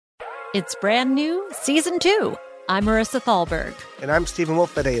It's brand new, Season 2. I'm Marissa Thalberg. And I'm Stephen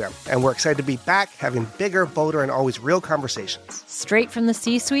Wolf Bedeta, and we're excited to be back having bigger, bolder, and always real conversations. Straight from the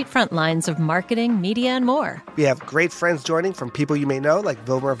C-suite front lines of marketing, media, and more. We have great friends joining from people you may know, like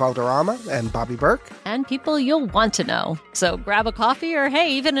Wilmer Valderrama and Bobby Burke. And people you'll want to know. So grab a coffee or,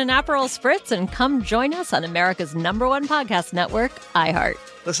 hey, even an Aperol Spritz and come join us on America's #1 podcast network, iHeart.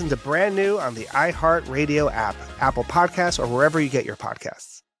 Listen to Brand New on the iHeart Radio app, Apple Podcasts, or wherever you get your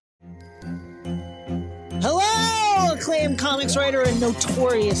podcasts. Hello, acclaimed comics writer and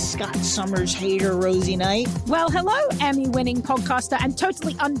notorious Scott Summers hater, Rosie Knight. Well, hello, Emmy-winning podcaster and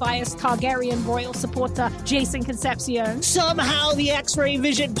totally unbiased Targaryen royal supporter, Jason Concepcion. Somehow the X-Ray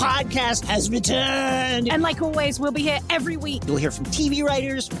Vision podcast has returned. And like always, we'll be here every week. You'll hear from TV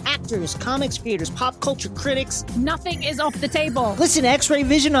writers, actors, comics creators, pop culture critics. Nothing is off the table. Listen to X-Ray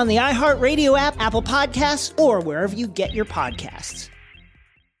Vision on the iHeartRadio app, Apple Podcasts, or wherever you get your podcasts.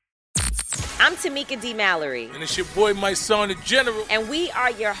 I'm Tamika D. Mallory. And it's your boy, my son, the General. And we are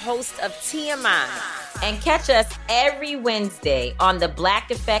your hosts of TMI. And catch us every Wednesday on the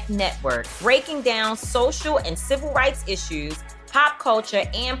Black Effect Network, breaking down social and civil rights issues, pop culture,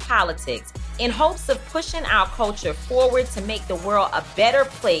 and politics in hopes of pushing our culture forward to make the world a better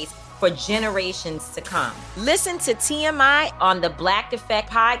place for generations to come. Listen to TMI on the Black Effect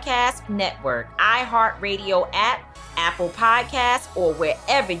Podcast Network, iHeartRadio app, Apple Podcasts, or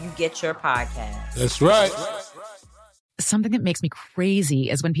wherever you get your podcasts. That's right. Something that makes me crazy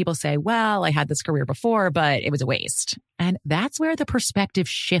is when people say, well, I had this career before, but it was a waste. And that's where the perspective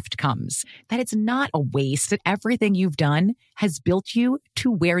shift comes, that it's not a waste, that everything you've done has built you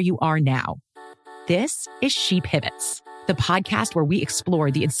to where you are now. This is She Pivots, the podcast where we explore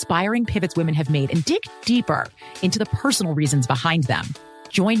the inspiring pivots women have made and dig deeper into the personal reasons behind them.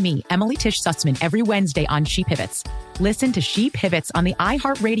 Join me, Emily Tish Sussman, every Wednesday on She Pivots. Listen to She Pivots on the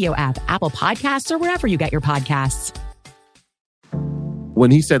iHeartRadio app, Apple Podcasts, or wherever you get your podcasts.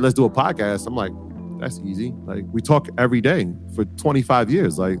 When he said, let's do a podcast, I'm like, that's easy. Like, we talk every day for 25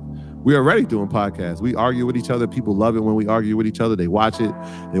 years. Like, we're already doing podcasts. We argue with each other. People love it when we argue with each other. They watch it.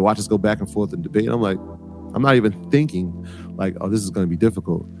 They watch us go back and forth and debate. I'm like, I'm not even thinking like, oh, this is going to be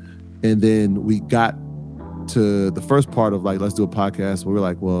difficult. And then we got to the first part of like, let's do a podcast. Where we're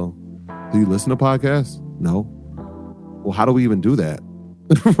like, well, do you listen to podcasts? No. Well, how do we even do that?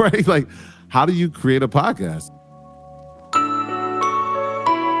 Right? Like, how do you create a podcast?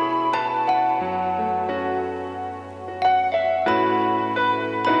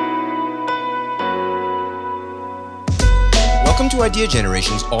 Welcome to Idea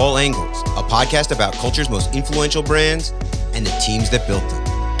Generation's All Angles, a podcast about culture's most influential brands and the teams that built them.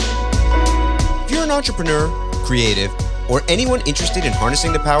 If you're an entrepreneur, creative, or anyone interested in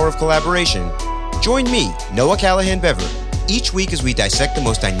harnessing the power of collaboration, join me, Noah Callahan Bever, each week as we dissect the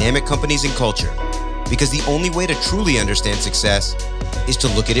most dynamic companies in culture. Because the only way to truly understand success is to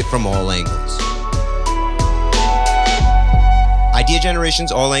look at it from all angles. Idea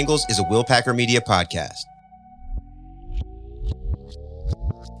Generation's All Angles is a Will Packer Media podcast.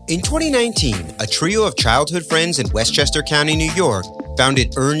 In 2019, a trio of childhood friends in Westchester County, New York,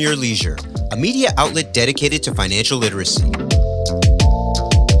 founded Earn Your Leisure, a media outlet dedicated to financial literacy.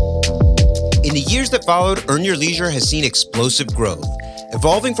 In the years that followed, Earn Your Leisure has seen explosive growth,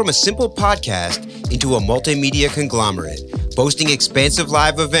 evolving from a simple podcast into a multimedia conglomerate, boasting expansive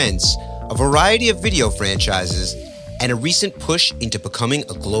live events, a variety of video franchises, and a recent push into becoming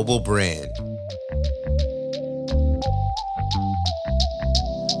a global brand.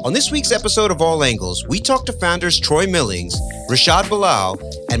 On this week's episode of All Angles, we talk to founders Troy Millings, Rashad Bilal,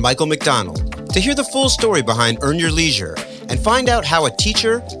 and Michael McDonald to hear the full story behind Earn Your Leisure and find out how a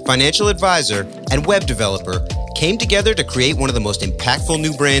teacher, financial advisor, and web developer came together to create one of the most impactful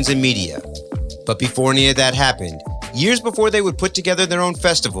new brands in media. But before any of that happened, years before they would put together their own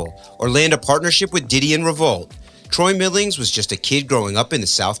festival or land a partnership with Diddy and Revolt, Troy Millings was just a kid growing up in the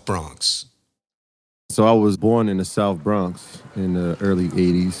South Bronx. So I was born in the South Bronx in the early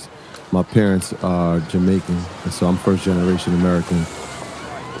 80s. My parents are Jamaican, and so I'm first generation American.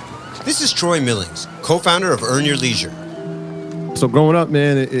 This is Troy Millings, co-founder of Earn Your Leisure. So growing up,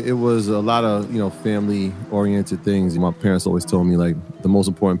 man, it was a lot of, family-oriented things. My parents always told me, like, the most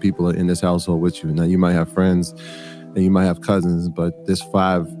important people are in this household with you. Now, you might have friends and you might have cousins, but this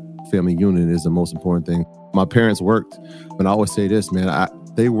 5-family unit is the most important thing. My parents worked, but I always say this, man,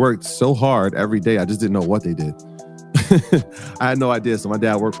 they worked so hard every day, I just didn't know what they did. I had no idea. So my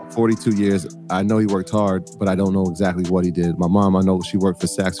dad worked for 42 years. I know he worked hard, but I don't know exactly what he did. My mom, I know she worked for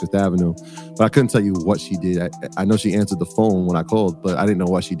Saks Fifth Avenue, but I couldn't tell you what she did. I know she answered the phone when I called, but I didn't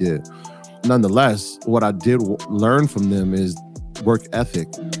know what she did. Nonetheless, what I did learn from them is work ethic.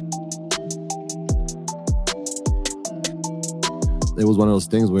 it was one of those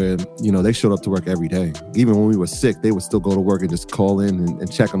things where, they showed up to work every day. Even when we were sick, they would still go to work and just call in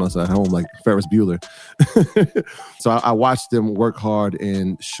and check on us at home like Ferris Bueller. So I watched them work hard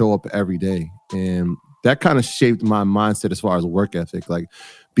and show up every day. And that kind of shaped my mindset as far as work ethic. Like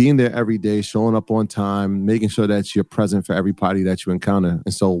being there every day, showing up on time, making sure that you're present for everybody that you encounter.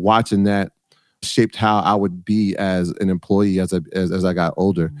 And so watching that shaped how I would be as an employee as I got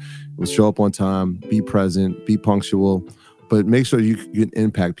older. It was show up on time, be present, be punctual, but make sure you can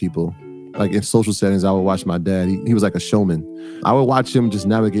impact people. Like in social settings, I would watch my dad. He was like a showman. I would watch him just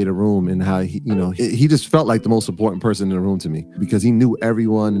navigate a room and how he just felt like the most important person in the room to me because he knew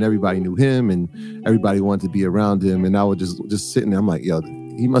everyone and everybody knew him and everybody wanted to be around him. And I would just sit there. I'm like, yo,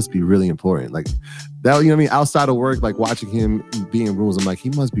 he must be really important. Like that, you know what I mean? Outside of work, like watching him be in rooms, I'm like, he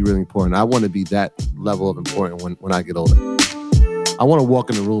must be really important. I want to be that level of important when I get older. I want to walk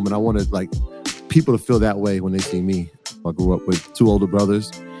in the room and I want to like people to feel that way when they see me. I grew up with 2 older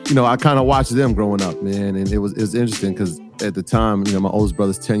brothers. I kind of watched them growing up, man. And it was interesting because at the time, my oldest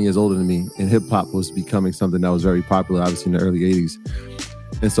brother's 10 years older than me and hip hop was becoming something that was very popular, obviously in the early 80s.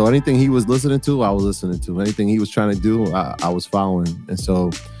 And so anything he was listening to, I was listening to. Anything he was trying to do, I was following. And so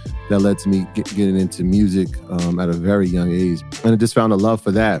that led to me getting into music at a very young age. And I just found a love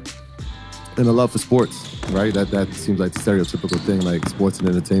for that and a love for sports, right? That seems like the stereotypical thing, like sports and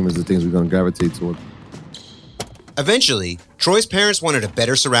entertainment is the things we're going to gravitate toward. Eventually, Troy's parents wanted a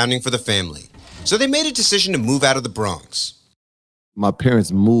better surrounding for the family, so they made a decision to move out of the Bronx. My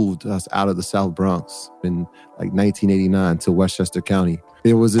parents moved us out of the South Bronx in like 1989 to Westchester County.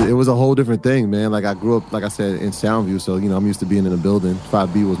 It was a whole different thing, man. Like I grew up, like I said, in Soundview, so I'm used to being in a building.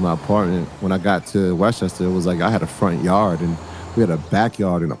 5B was my apartment. When I got to Westchester, it was like I had a front yard and we had a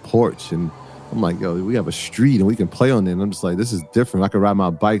backyard and a porch, and I'm like, yo, we have a street and we can play on it. And I'm just like, this is different. I could ride my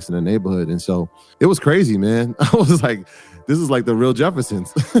bikes in the neighborhood. And so it was crazy, man. I was like, this is like the real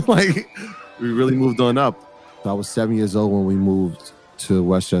Jeffersons. Like, we really moved on up. I was 7 years old when we moved to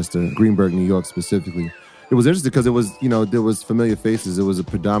Westchester, Greenburgh, New York specifically. It was interesting because it was, there was familiar faces. It was a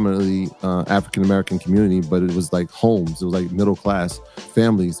predominantly African-American community, but it was like homes. It was like middle-class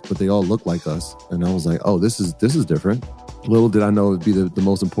families, but they all looked like us. And I was like, oh, this is different. Little did I know it would be the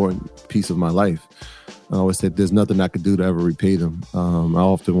most important piece of my life. I always said there's nothing I could do to ever repay them. I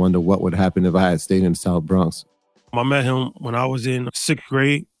often wonder what would happen if I had stayed in the South Bronx. I met him when I was in 6th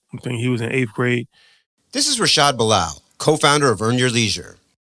grade. I think he was in 8th grade. This is Rashad Bilal, co-founder of Earn Your Leisure.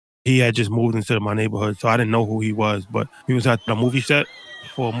 He had just moved into my neighborhood, so I didn't know who he was. But he was at the movie set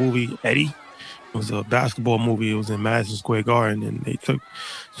for a movie, Eddie. It was a basketball movie. It was in Madison Square Garden, and they took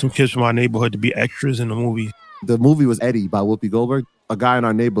some kids from our neighborhood to be extras in the movie. The movie was Eddie by Whoopi Goldberg. A guy in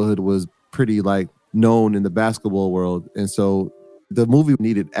our neighborhood was pretty known in the basketball world. And so the movie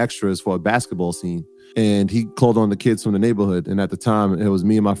needed extras for a basketball scene. And he called on the kids from the neighborhood. And at the time, it was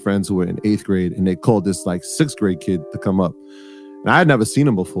me and my friends who were in 8th grade. And they called this 6th grade kid to come up. And I had never seen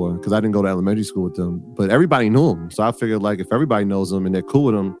him before because I didn't go to elementary school with them. But everybody knew him. So I figured if everybody knows him and they're cool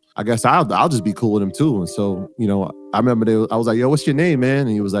with him, I guess I'll just be cool with him too. And so, I remember I was like, yo, what's your name, man? And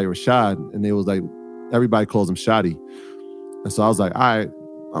he was like, Rashad. And they was like, everybody calls him Shotty. And so I was like, all right.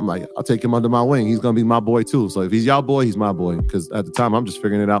 I'm like, I'll take him under my wing. He's going to be my boy too. So if he's y'all boy, he's my boy. Because at the time, I'm just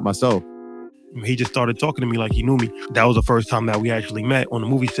figuring it out myself. He just started talking to me like he knew me. That was the first time that we actually met on the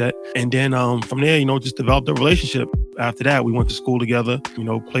movie set. And then from there, just developed a relationship. After that, we went to school together,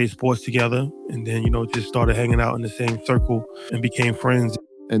 played sports together. And then, just started hanging out in the same circle and became friends.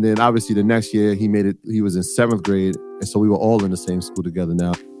 And then obviously the next year he was in 7th grade. And so we were all in the same school together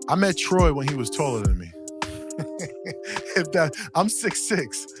now. I met Troy when he was taller than me. I'm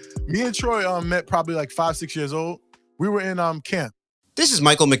 6'6". Me and Troy met probably 5-6 years old. We were in camp. This is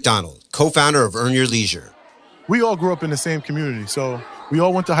Michael McDonald, co-founder of Earn Your Leisure. We all grew up in the same community, so we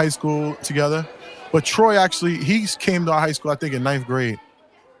all went to high school together. But Troy he came to our high school, I think, in 9th grade.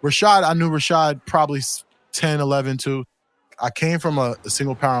 Rashad, I knew Rashad probably 10, 11 too. I came from a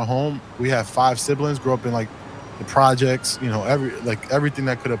single-parent home. We have 5 siblings, grew up in the projects, everything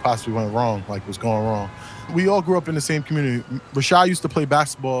that could have possibly went wrong, was going wrong. We all grew up in the same community. Rashad used to play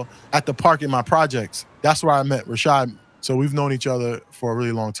basketball at the park in my projects. That's where I met Rashad. So we've known each other for a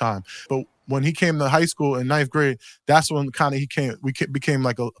really long time. But when he came to high school in 9th grade, that's when we became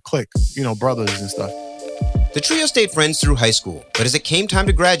like a clique, brothers and stuff. The trio stayed friends through high school, but as it came time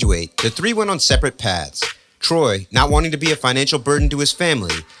to graduate, the 3 went on separate paths. Troy, not wanting to be a financial burden to his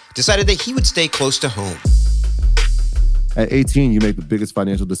family, decided that he would stay close to home. At 18, you make the biggest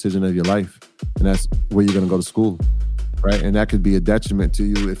financial decision of your life, and that's where you're going to go to school, right? And that could be a detriment to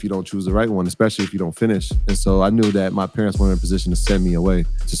you if you don't choose the right one, especially if you don't finish. And so I knew that my parents weren't in a position to send me away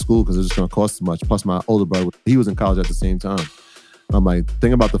to school because it was just going to cost too much. Plus, my older brother, he was in college at the same time. I'm like,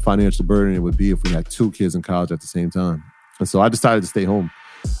 think about the financial burden it would be if we had 2 kids in college at the same time. And so I decided to stay home.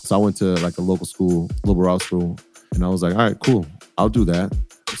 So I went to like a local school, liberal arts school. And I was like, all right, cool. I'll do that.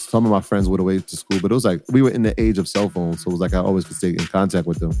 Some of my friends went away to school, but it was like, we were in the age of cell phones. So it was like, I always could stay in contact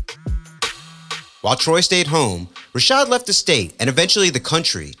with them. While Troy stayed home, Rashad left the state and eventually the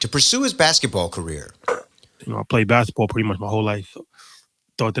country to pursue his basketball career. You know, I played basketball pretty much my whole life. So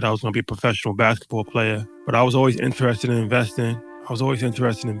thought that I was going to be a professional basketball player, but I was always interested in investing. I was always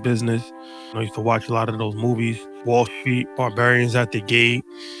interested in business. You know, I used to watch a lot of those movies, Wall Street, Barbarians at the Gate.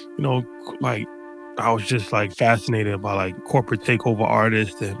 You know, like I was just like fascinated by like corporate takeover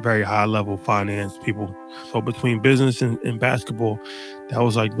artists and very high level finance people. So between business and basketball, that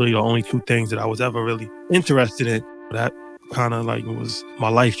was like really the only 2 things that I was ever really interested in. That kind of like was my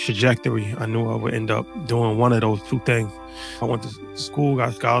life trajectory. I knew I would end up doing one of those 2 things. I went to school, got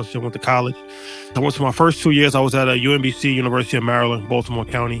a scholarship, went to college. I went to my first 2 years, I was at UMBC, University of Maryland, Baltimore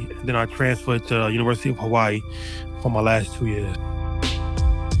County. And then I transferred to University of Hawaii for my last 2 years.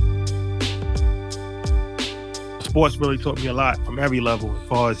 Sports really taught me a lot from every level, as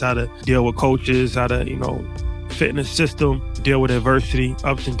far as how to deal with coaches, how to, fit in a system, deal with adversity,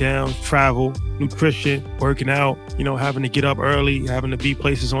 ups and downs, travel, nutrition, working out, having to get up early, having to be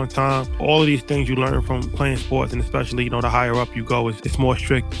places on time. All of these things you learn from playing sports, and especially, the higher up you go, it's more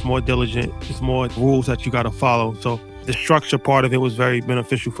strict, it's more diligent, it's more rules that you got to follow. So the structure part of it was very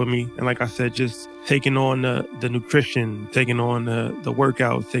beneficial for me. And like I said, just taking on the nutrition, taking on the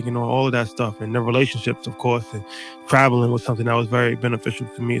workouts, taking on all of that stuff, and the relationships, of course, and traveling was something that was very beneficial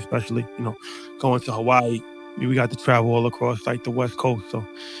to me, especially, going to Hawaii. We got to travel all across like the West Coast. So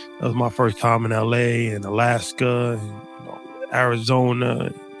that was my first time in LA and Alaska and Arizona,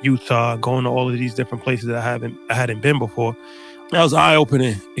 Utah, going to all of these different places that I hadn't been before. That was an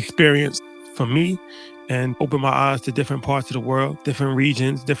eye-opening experience for me and opened my eyes to different parts of the world, different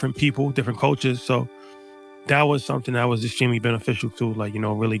regions, different people, different cultures. So that was something that was extremely beneficial too, like,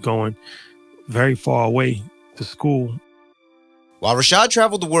 really going very far away to school. While Rashad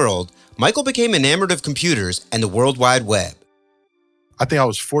traveled the world, Michael became enamored of computers and the World Wide Web. I think I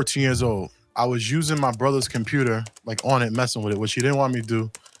was 14 years old. I was using my brother's computer, like on it, messing with it, which he didn't want me to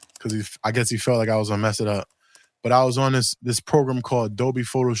do because I guess he felt like I was gonna mess it up. But I was on this program called Adobe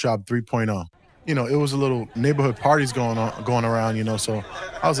Photoshop 3.0. It was a little neighborhood parties going around, so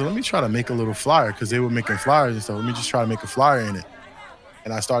I was like, let me try to make a little flyer because they were making flyers and stuff. Let me just try to make a flyer in it.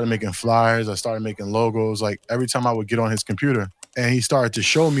 And I started making flyers. I started making logos, like every time I would get on his computer. And he started to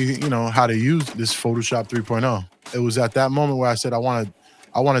show me, how to use this Photoshop 3.0. It was at that moment where I said, I want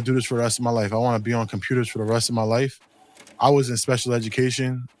to do this for the rest of my life. I want to be on computers for the rest of my life. I was in special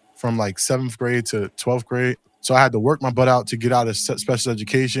education from like 7th grade to 12th grade. So I had to work my butt out to get out of special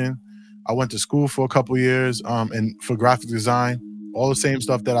education. I went to school for a couple years and for graphic design, all the same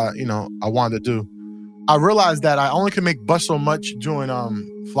stuff that I wanted to do. I realized that I only could make but so much doing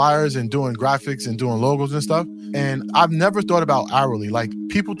flyers and doing graphics and doing logos and stuff. And I've never thought about hourly. Like,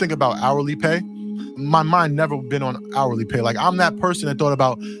 people think about hourly pay. My mind never been on hourly pay. Like, I'm that person that thought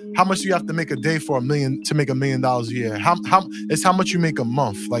about how much you have to make a day for to make $1 million a year. It's how much you make a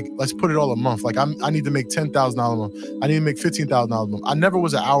month. Like, let's put it all a month. Like, I need to make $10,000 a month. I need to make $15,000 a month. I never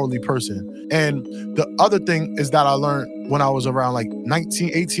was an hourly person. And the other thing is that I learned when I was around like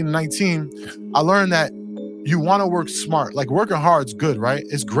 18, 19, I learned that you want to work smart. Like, working hard is good, right?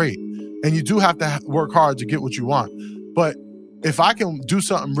 It's great. And you do have to work hard to get what you want. But if I can do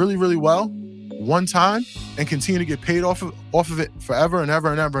something really, really well one time and continue to get paid off of it forever and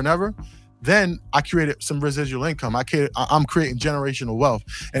ever and ever and ever, then I created some residual income. I'm creating generational wealth.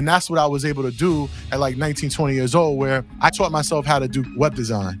 And that's what I was able to do at like 19, 20 years old, where I taught myself how to do web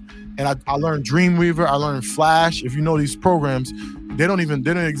design. And I learned Dreamweaver, I learned Flash. If you know these programs, they don't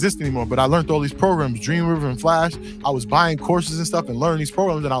exist anymore, but I learned all these programs, Dreamweaver and Flash. I was buying courses and stuff and learning these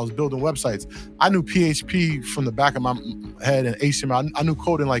programs, and I was building websites. I knew PHP from the back of my head and HTML. I knew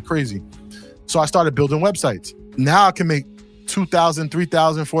coding like crazy. So I started building websites. Now I can make $2,000,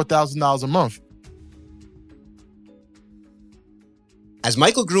 $3,000, $4,000 a month. As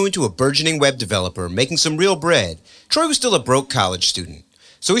Michael grew into a burgeoning web developer making some real bread, Troy was still a broke college student.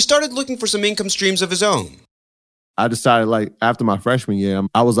 So he started looking for some income streams of his own. I decided, like, after my freshman year,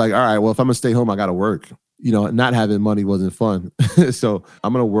 I was like, all right, well, if I'm going to stay home, I got to work. Not having money wasn't fun. So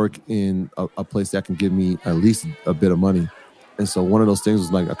I'm going to work in a place that can give me at least a bit of money. And so one of those things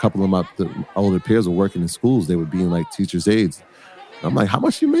was like a couple of the older peers were working in schools. They would be in like teachers' aides. I'm like, how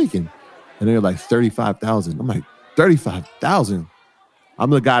much you making? And they're like, $35,000. I'm like, $35,000? I'm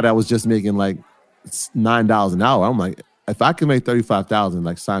the guy that was just making like $9 an hour. I'm like, if I can make $35,000,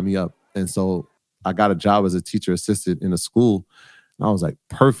 like, sign me up. And so I got a job as a teacher assistant in a school. And I was like,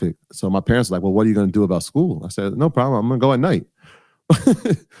 perfect. So my parents were like, well, what are you going to do about school? I said, no problem. I'm going to go at night.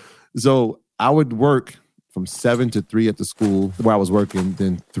 So I would work from 7 to 3 at the school where I was working,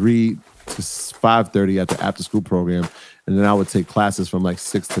 then 3 to 5:30 at the after school program. And then I would take classes from like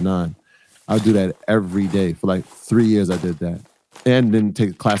 6 to 9. I would do that every day. For like 3 years I did that. And then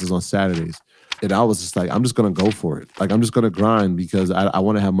take classes on Saturdays. And I was just like, I'm just going to go for it. Like, I'm just going to grind because I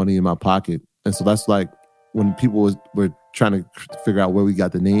want to have money in my pocket. And so that's like when people were trying to figure out where we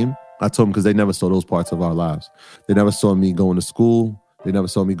got the name, I told them because they never saw those parts of our lives. They never saw me going to school. They never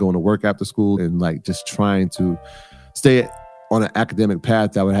saw me going to work after school and like just trying to stay on an academic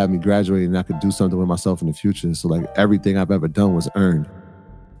path that would have me graduate and I could do something with myself in the future. So like everything I've ever done was earned.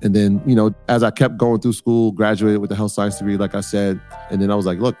 And then, you know, as I kept going through school, graduated with a health science degree, like I said, and then I was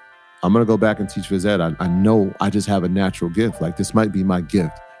like, look, I'm going to go back and teach phys ed. I know I just have a natural gift. Like this might be my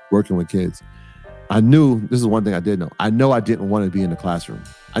gift, working with kids. I knew, this is one thing I did know. I know I didn't want to be in the classroom.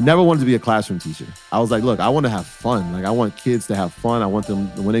 I never wanted to be a classroom teacher. I was like, look, I want to have fun. Like I want kids to have fun. I want them,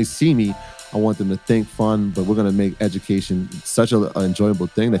 when they see me, I want them to think fun, but we're going to make education such an enjoyable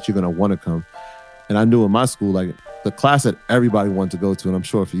thing that you're going to want to come. And I knew in my school, like the class that everybody wanted to go to, and I'm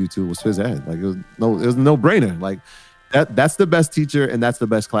sure for you too, was phys ed. Like it was a no-brainer. Like that's the best teacher and that's the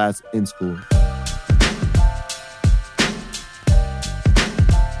best class in school.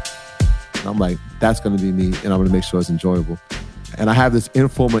 And I'm like, that's going to be me, and I'm going to make sure it's enjoyable. And I have this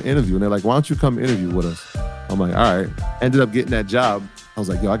informal interview, and they're like, why don't you come interview with us? I'm like, all right. Ended up getting that job. I was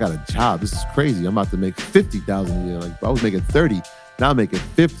like, yo, I got a job. This is crazy. I'm about to make $50,000 a year. Like, I was making 30. Now I'm making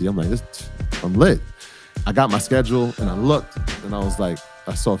 50. I'm like, I'm lit. I got my schedule, and I looked, and I was like,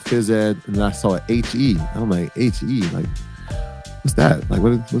 I saw phys ed, and then I saw HE. And I'm like, HE? Like, what's that? Like,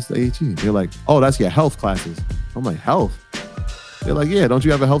 what's the HE? They're like, oh, that's your health classes. I'm like, health? They're like, yeah, don't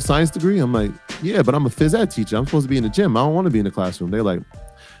you have a health science degree? I'm like, yeah, but I'm a phys ed teacher. I'm supposed to be in the gym. I don't want to be in the classroom. They're like,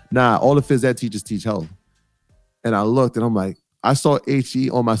 nah, all the phys ed teachers teach health. And I looked and I'm like, I saw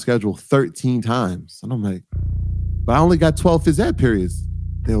HE on my schedule 13 times. And I'm like, but I only got 12 phys ed periods.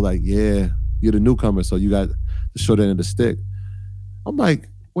 They were like, yeah, you're the newcomer, so you got the short end of the stick. I'm like,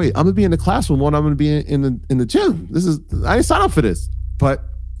 wait, I'm gonna be in the classroom one, I'm gonna be in the gym. I didn't sign up for this. But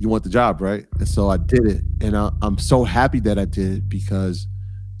you want the job, right? And so I did it. And I'm so happy that I did it because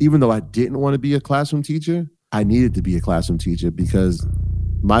even though I didn't want to be a classroom teacher, I needed to be a classroom teacher because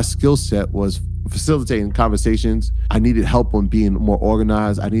my skill set was facilitating conversations. I needed help on being more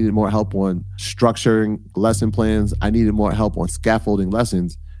organized. I needed more help on structuring lesson plans. I needed more help on scaffolding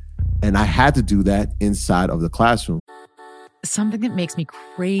lessons. And I had to do that inside of the classroom. Something that makes me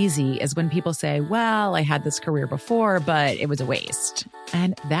crazy is when people say, well, I had this career before, but it was a waste.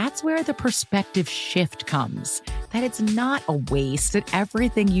 And that's where the perspective shift comes, that it's not a waste, that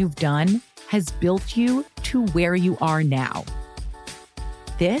everything you've done has built you to where you are now.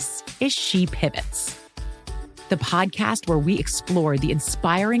 This is She Pivots, the podcast where we explore the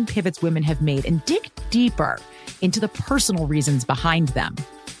inspiring pivots women have made and dig deeper into the personal reasons behind them.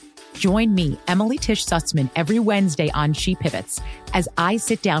 Join me, Emily Tish Sussman, every Wednesday on She Pivots as I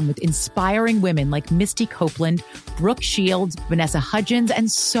sit down with inspiring women like Misty Copeland, Brooke Shields, Vanessa Hudgens, and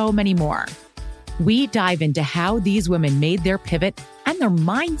so many more. We dive into how these women made their pivot and their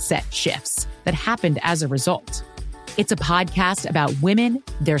mindset shifts that happened as a result. It's a podcast about women,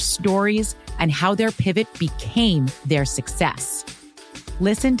 their stories, and how their pivot became their success.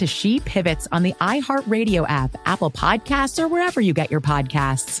 Listen to She Pivots on the iHeartRadio app, Apple Podcasts, or wherever you get your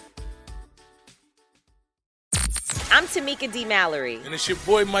podcasts. I'm Tamika D. Mallory. And it's your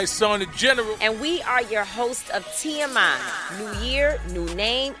boy, my son, the General. And we are your hosts of TMI. New year, new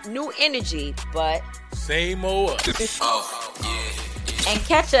name, new energy, but same old. Oh, yeah. And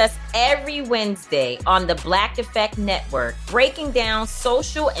catch us every Wednesday on the Black Effect Network, breaking down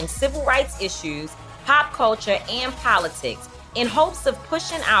social and civil rights issues, pop culture, and politics in hopes of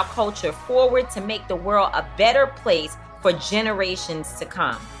pushing our culture forward to make the world a better place for generations to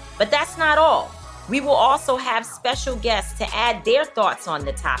come. But that's not all. We will also have special guests to add their thoughts on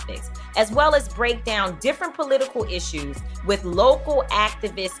the topics, as well as break down different political issues with local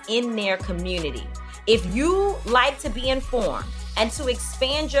activists in their community. If you like to be informed and to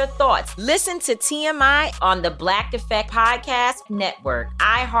expand your thoughts, listen to TMI on the Black Effect Podcast Network,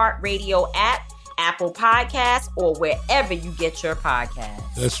 iHeartRadio app, Apple Podcasts, or wherever you get your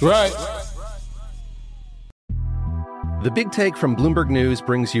podcasts. That's right. The Big Take from Bloomberg News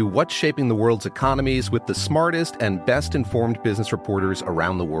brings you what's shaping the world's economies with the smartest and best-informed business reporters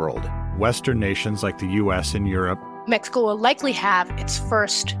around the world. Western nations like the U.S. and Europe. Mexico will likely have its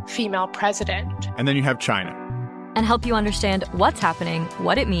first female president. And then you have China. And help you understand what's happening,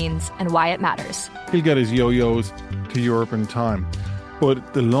 what it means, and why it matters. He'll get his yo-yos to Europe in time.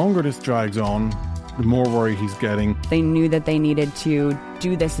 But the longer this drags on, the more worried he's getting. They knew that they needed to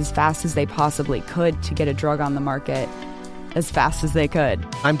do this as fast as they possibly could to get a drug on the market as fast as they could.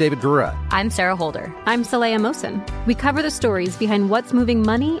 I'm David Gura. I'm Sarah Holder. I'm Saleha Mohsen. We cover the stories behind what's moving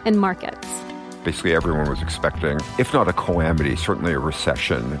money and markets. Basically, everyone was expecting, if not a calamity, certainly a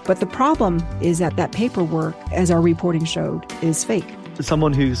recession. But the problem is that paperwork, as our reporting showed, is fake. As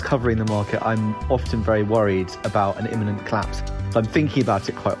someone who's covering the market, I'm often very worried about an imminent collapse. I'm thinking about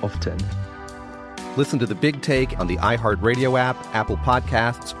it quite often. Listen to The Big Take on the iHeartRadio app, Apple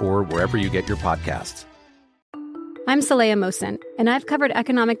Podcasts, or wherever you get your podcasts. I'm Saleha Mohsen, and I've covered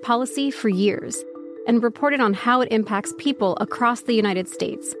economic policy for years and reported on how it impacts people across the United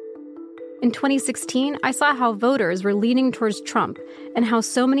States. In 2016, I saw how voters were leaning towards Trump and how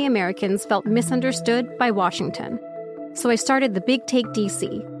so many Americans felt misunderstood by Washington. So I started The Big Take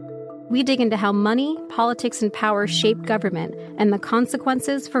DC. We dig into how money, politics, and power shape government and the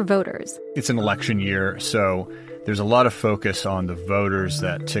consequences for voters. It's an election year, so there's a lot of focus on the voters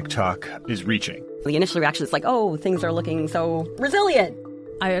that TikTok is reaching. The initial reaction is like, oh, things are looking so resilient.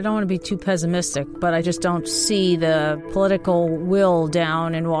 I don't want to be too pessimistic, but I just don't see the political will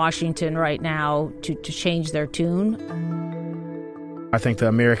down in Washington right now to change their tune. I think the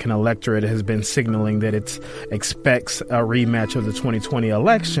American electorate has been signaling that it expects a rematch of the 2020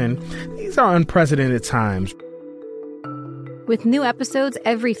 election. These are unprecedented times. With new episodes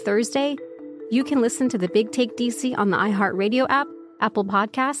every Thursday, you can listen to The Big Take DC on the iHeartRadio app, Apple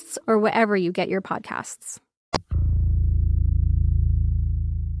Podcasts, or wherever you get your podcasts.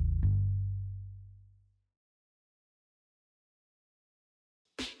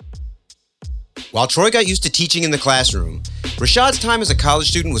 While Troy got used to teaching in the classroom, Rashad's time as a college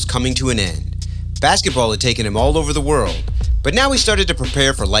student was coming to an end. Basketball had taken him all over the world, but now he started to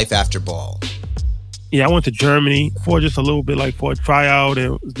prepare for life after ball. Yeah, I went to Germany for just a little bit, like for a tryout,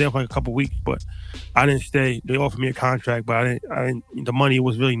 and was there for like a couple weeks, but I didn't stay. They offered me a contract, but I didn't. The money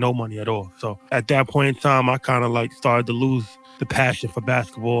was really no money at all. So at that point in time, I kind of like started to lose the passion for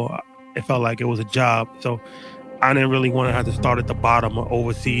basketball. It felt like it was a job. So I didn't really want to have to start at the bottom or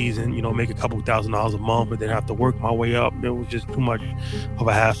overseas and, make a couple $1,000s a month and then have to work my way up. It was just too much of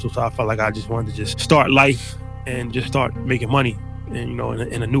a hassle. So I felt like I just wanted to just start life and just start making money and,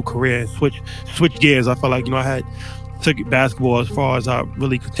 in a new career and switch gears. I felt like, I took basketball as far as I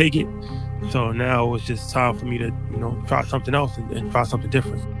really could take it. So now it was just time for me to, try something else and try something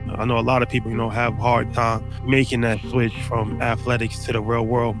different. I know a lot of people, have a hard time making that switch from athletics to the real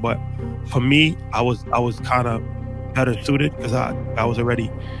world. But for me, I was kind of better suited because I was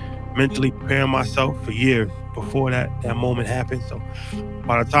already mentally preparing myself for years before that moment happened. So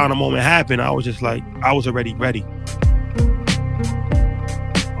by the time the moment happened, I was just like, I was already ready.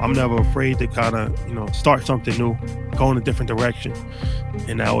 I'm never afraid to kind of, start something new, go in a different direction.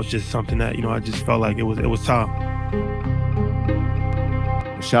 And that was just something that, I just felt like it was time.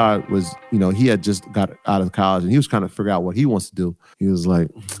 Rashad was, he had just got out of college and he was kind of figuring out what he wants to do. He was like,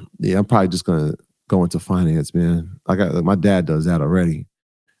 yeah, I'm probably just going to go into finance, man. My dad does that already.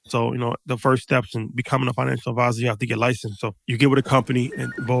 So, the first steps in becoming a financial advisor, you have to get licensed. So you get with a company,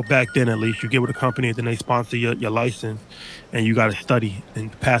 and well, back then at least, you get with a company and then they sponsor your license and you got to study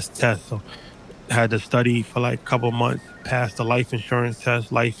and pass the test. So I had to study for like a couple of months, pass the life insurance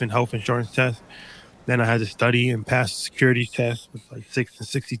test, life and health insurance test. Then I had to study and pass the securities test with like 6 and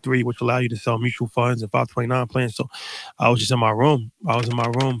 63, which allow you to sell mutual funds and 529 plans. So I was just in my room. I was in my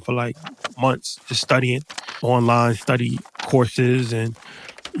room for like months, just studying online, study courses and,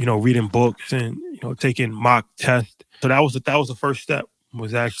 reading books and, taking mock tests. So that was the first step,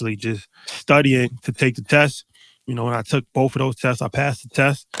 was actually just studying to take the test. When I took both of those tests, I passed the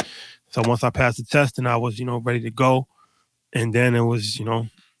test. So once I passed the test, and I was, ready to go. And then it was,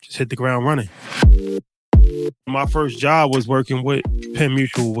 just hit the ground running. My first job was working with Penn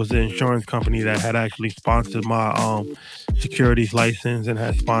Mutual, was the insurance company that had actually sponsored my securities license and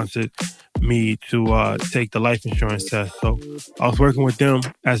had sponsored me to take the life insurance test. So I was working with them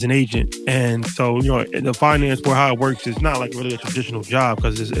as an agent. And so, in the finance world, how it works is not like really a traditional job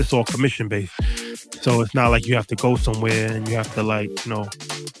because it's all commission based. So it's not like you have to go somewhere and you have to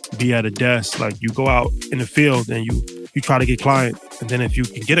be at a desk. Like you go out in the field and you try to get clients. And then if you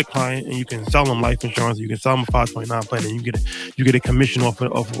can get a client and you can sell them life insurance, you can sell them a 529 plan, and you get a commission off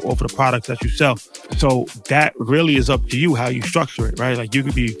of the products that you sell. So that really is up to you how you structure it, right? Like you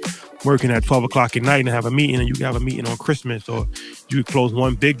could be working at 12 o'clock at night and have a meeting, and you can have a meeting on Christmas, or you could close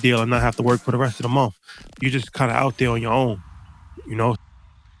one big deal and not have to work for the rest of the month. You're just kind of out there on your own, While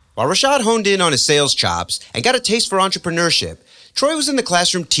Rashad honed in on his sales chops and got a taste for entrepreneurship, Troy was in the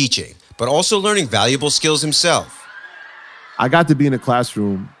classroom teaching, but also learning valuable skills himself. I got to be in a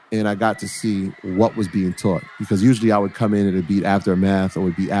classroom and I got to see what was being taught, because usually I would come in and it'd be after a math, or it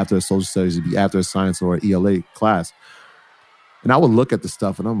would be after a social studies, it'd be after a science or an ELA class. And I would look at the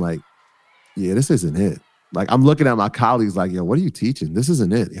stuff and I'm like, yeah, this isn't it. Like, I'm looking at my colleagues like, yo, what are you teaching? This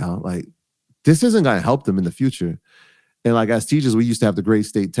isn't it, yo. Like, this isn't going to help them in the future. And like, as teachers, we used to have to grade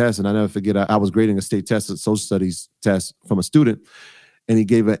state tests. And I never forget, I was grading a state test, a social studies test from a student. And he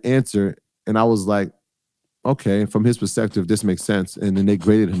gave an answer. And I was like, okay, from his perspective, this makes sense. And then they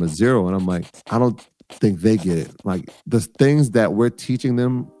graded him a 0. And I'm like, I don't think they get it. Like, the things that we're teaching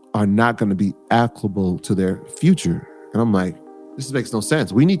them are not going to be applicable to their future. And I'm like, this makes no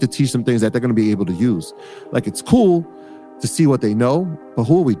sense. We need to teach them things that they're going to be able to use. Like, it's cool to see what they know, but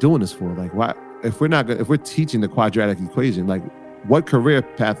who are we doing this for? Like, why? If we're teaching the quadratic equation, like, what career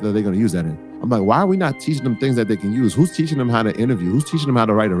path are they going to use that in? I'm like, why are we not teaching them things that they can use? Who's teaching them how to interview? Who's teaching them how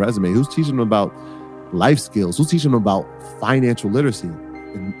to write a resume? Who's teaching them about life skills? Who's teaching them about financial literacy?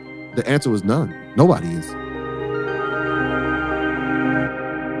 And the answer was none. Nobody is.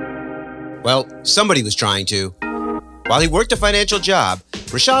 Well, somebody was trying to. While he worked a financial job,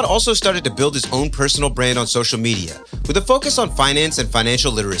 Rashad also started to build his own personal brand on social media with a focus on finance and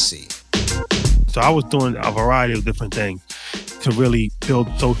financial literacy. So I was doing a variety of different things to really build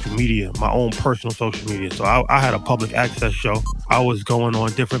social media, my own personal social media. So I had a public access show. I was going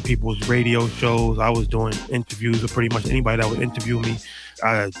on different people's radio shows. I was doing interviews with pretty much anybody that would interview me.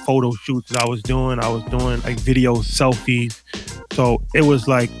 I had photo shoots that I was doing like videos, selfies. So it was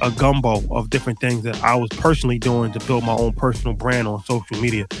like a gumbo of different things that I was personally doing to build my own personal brand on social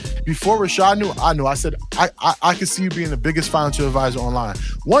media. Before Rashad knew, I knew. I said, I could see you being the biggest financial advisor online.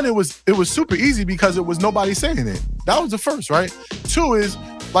 One, it was super easy because it was nobody saying it. That was the first, right? Two is,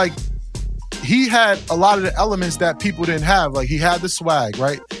 like, he had a lot of the elements that people didn't have. Like, he had the swag,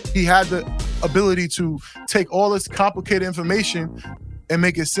 right? He had the ability to take all this complicated information and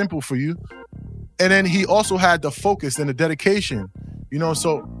make it simple for you. And then he also had the focus and the dedication, you know?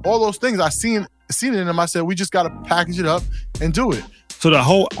 So all those things, I seen it in him. I said, we just got to package it up and do it. So the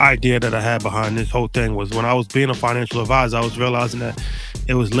whole idea that I had behind this whole thing was, when I was being a financial advisor, I was realizing that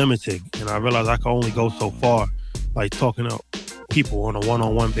it was limited. And I realized I could only go so far, like talking to people on a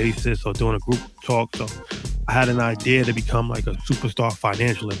one-on-one basis or doing a group talk. So I had an idea to become like a superstar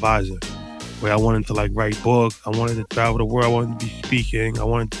financial advisor, where I wanted to like write books. I wanted to travel the world. I wanted to be speaking. I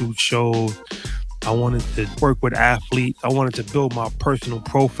wanted to do shows. I wanted to work with athletes. I wanted to build my personal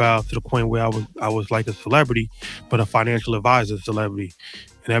profile to the point where I was like a celebrity, but a financial advisor celebrity.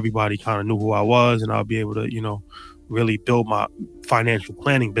 And everybody kind of knew who I was, and I'll be able to, you know, really build my financial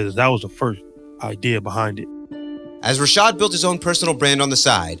planning business. That was the first idea behind it. As Rashad built his own personal brand on the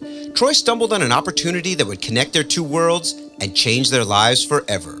side, Troy stumbled on an opportunity that would connect their two worlds and change their lives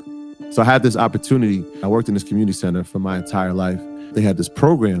forever. So I had this opportunity. I worked in this community center for my entire life. They had this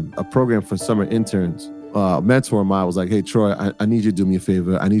program, a program for summer interns. A mentor of mine was like, hey, Troy, I need you to do me a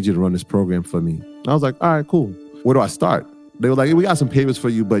favor. I need you to run this program for me. And I was like, all right, cool. Where do I start? They were like, hey, we got some papers for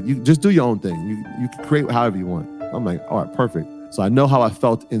you, but you just do your own thing. You can create however you want. I'm like, all right, perfect. So I know how I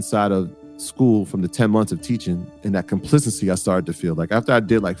felt inside of school from the 10 months of teaching, and that complicity I started to feel. Like, after I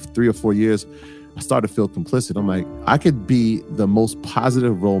did like 3 or 4 years, I started to feel complicit. I'm like, I could be the most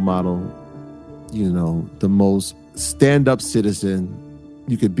positive role model, you know, the most stand-up citizen.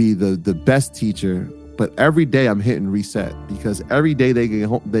 You could be the best teacher, but every day I'm hitting reset, because every day they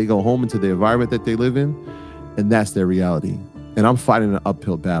go home into the environment that they live in, and that's their reality. And I'm fighting an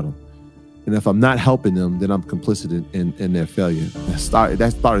uphill battle. And if I'm not helping them, then I'm complicit in their failure.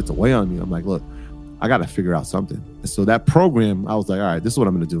 That started to weigh on me. I'm like, look, I got to figure out something. And so that program, I was like, all right, this is what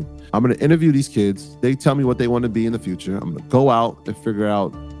I'm going to do. I'm going to interview these kids. They tell me what they want to be in the future. I'm going to go out and figure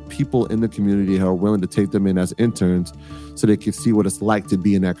out people in the community who are willing to take them in as interns so they can see what it's like to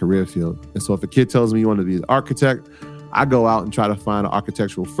be in that career field. And so if a kid tells me you want to be an architect, I go out and try to find an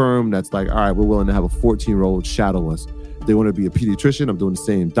architectural firm that's like, all right, we're willing to have a 14-year-old shadow us. If they want to be a pediatrician, I'm doing the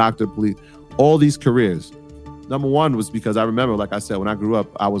same. Doctor, police, all these careers. Number one was because I remember, like I said, when I grew up,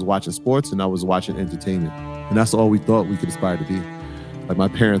 I was watching sports and I was watching entertainment. And that's all we thought we could aspire to be. Like, my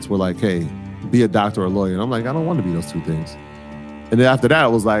parents were like, hey, be a doctor or a lawyer. And I'm like, I don't want to be those two things. And then after that, I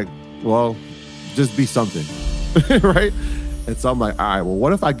was like, well, just be something, right? And so I'm like, all right, well,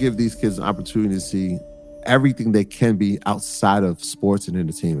 what if I give these kids an opportunity to see everything they can be outside of sports and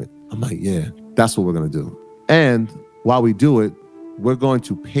entertainment? I'm like, yeah, that's what we're going to do. And while we do it, we're going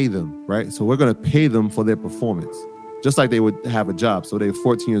to pay them, right? So we're going to pay them for their performance, just like they would have a job. So they're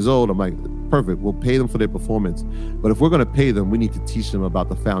 14 years old. I'm like, perfect. We'll pay them for their performance. But if we're going to pay them, we need to teach them about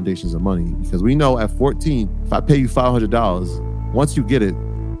the foundations of money, because we know at 14, if I pay you $500, once you get it,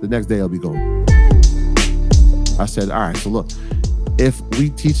 the next day I'll be gone. I said, all right, so look, if we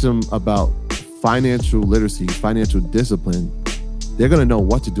teach them about financial literacy, financial discipline, they're going to know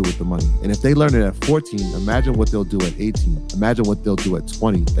what to do with the money. And if they learn it at 14, imagine what they'll do at 18. Imagine what they'll do at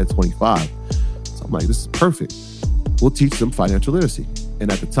 20, at 25. So I'm like, this is perfect. We'll teach them financial literacy.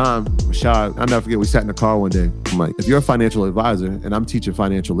 And at the time, Rashad, I'll never forget, we sat in the car one day. I'm like, if you're a financial advisor and I'm teaching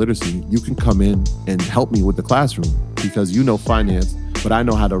financial literacy, you can come in and help me with the classroom because you know finance, but I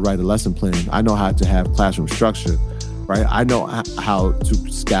know how to write a lesson plan. I know how to have classroom structure, right? I know how to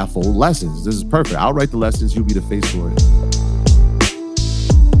scaffold lessons. This is perfect. I'll write the lessons, you be the face for it.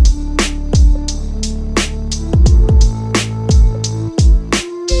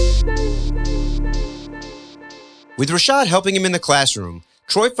 With Rashad helping him in the classroom,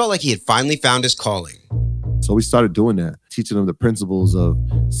 Troy felt like he had finally found his calling. So we started doing that, teaching them the principles of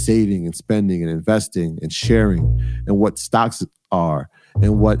saving and spending and investing and sharing and what stocks are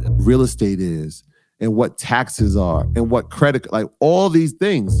and what real estate is and what taxes are and what credit, like all these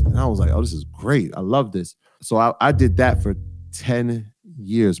things. And I was like, oh, this is great. I love this. So I did that for 10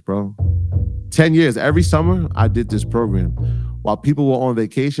 years, bro. 10 years. Every summer, I did this program. While people were on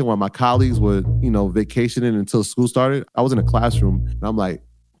vacation, while my colleagues were, vacationing until school started, I was in a classroom and I'm like,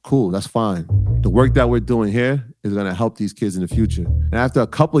 cool, that's fine. The work that we're doing here is going to help these kids in the future. And after a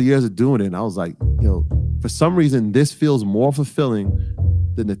couple of years of doing it, I was like, for some reason, this feels more fulfilling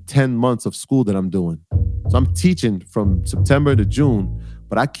than the 10 months of school that I'm doing. So I'm teaching from September to June,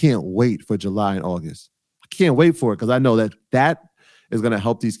 but I can't wait for July and August. I can't wait for it because I know that is going to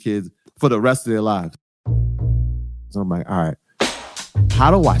help these kids for the rest of their lives. So I'm like, all right,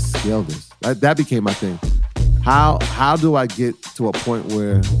 how do I scale this? That became my thing. How do I get to a point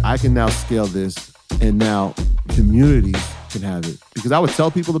where I can now scale this and now communities can have it? Because I would tell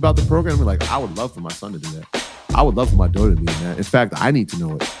people about the program and be like, I would love for my son to do that. I would love for my daughter to be in that. In fact, I need to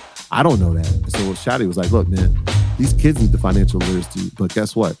know it. I don't know that. And so Shadi was like, look, man, these kids need the financial literacy, but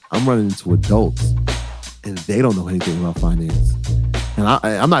guess what? I'm running into adults and they don't know anything about finance. And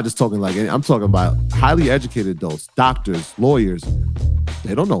I'm not just talking I'm talking about highly educated adults, doctors, lawyers.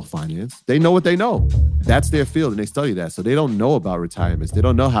 They don't know finance. They know what they know. That's their field and they study that. So they don't know about retirements. They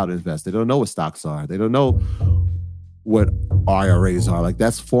don't know how to invest. They don't know what stocks are. They don't know what IRAs are. Like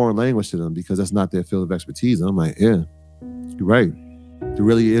that's foreign language to them because that's not their field of expertise. And I'm like, yeah, you're right. There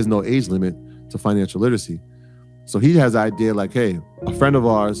really is no age limit to financial literacy. So he has the idea like, hey, a friend of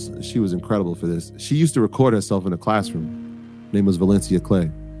ours, she was incredible for this. She used to record herself in a classroom. Her name was Valencia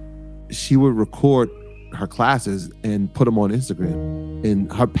Clay. She would record her classes and put them on Instagram.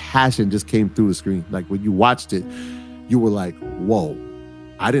 And her passion just came through the screen. Like when you watched it, you were like, whoa,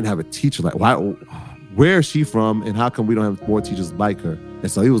 I didn't have a teacher like, where is she from? And how come we don't have more teachers like her?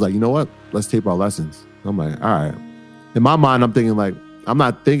 And so he was like, you know what? Let's tape our lessons. I'm like, all right. In my mind, I'm thinking like, I'm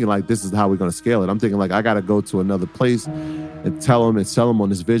not thinking like this is how we're going to scale it. I'm thinking like I got to go to another place and tell them and sell them on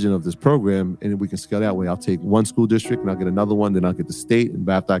this vision of this program and we can scale that way. I'll take one school district and I'll get another one, then I'll get the state. And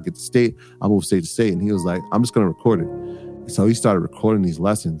after I get the state, I'll move state to state. And he was like, I'm just going to record it. So he started recording these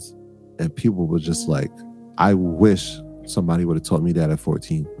lessons and people were just like, I wish somebody would have taught me that at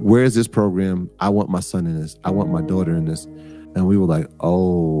 14. Where is this program? I want my son in this. I want my daughter in this. And we were like,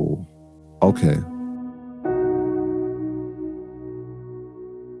 oh, okay.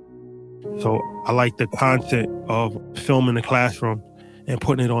 So I like the concept of filming the classroom and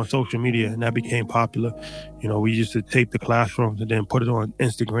putting it on social media, and that became popular. We used to tape the classrooms and then put it on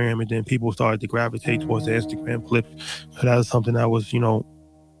Instagram, and then people started to gravitate towards the Instagram clips. So that was something that was,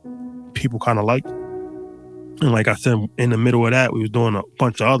 people kind of liked. And like I said, in the middle of that, we was doing a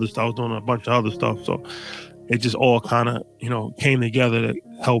bunch of other stuff. I was doing a bunch of other stuff. So it just all kind of, came together to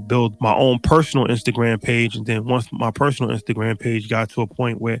help build my own personal Instagram page. And then once my personal Instagram page got to a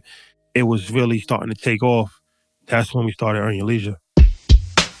point where it was really starting to take off, that's when we started Earn Your Leisure.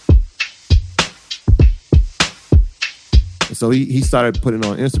 So he started putting it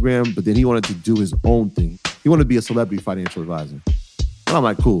on Instagram, but then he wanted to do his own thing. He wanted to be a celebrity financial advisor. And I'm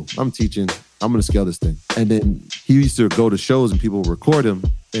like, cool, I'm teaching. I'm going to scale this thing. And then he used to go to shows and people would record him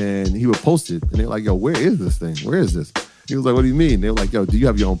and he would post it. And they're like, yo, where is this thing? Where is this? He was like, what do you mean? They were like, yo, do you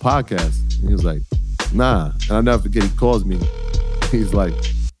have your own podcast? And he was like, nah. And I'll never forget, he calls me. He's like,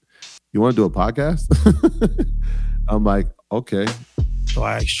 you want to do a podcast? I'm like, okay. So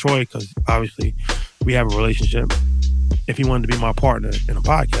I asked Troy, because obviously we have a relationship, if he wanted to be my partner in a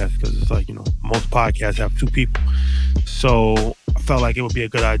podcast, because it's like, most podcasts have two people. So I felt like it would be a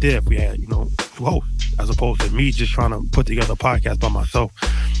good idea if we had, two hosts, as opposed to me just trying to put together a podcast by myself.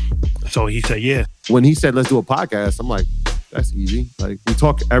 So he said, yeah. When he said, let's do a podcast, I'm like, that's easy. Like, we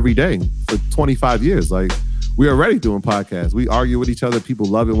talk every day for 25 years. Like, we're already doing podcasts. We argue with each other. People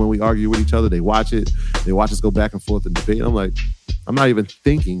love it when we argue with each other. They watch it. They watch us go back and forth and debate. I'm like, I'm not even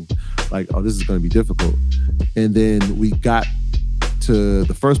thinking like, oh, this is going to be difficult. And then we got to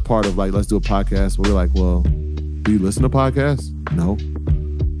the first part of like, let's do a podcast. We're like, well, do you listen to podcasts? No.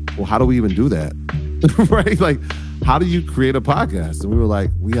 Well, how do we even do that? Right? Like, how do you create a podcast? And we were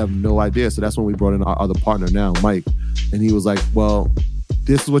like, we have no idea. So that's when we brought in our other partner now, Mike. And he was like, well,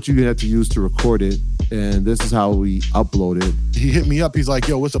 this is what you have to use to record it. And this is how we upload it. He hit me up. He's like,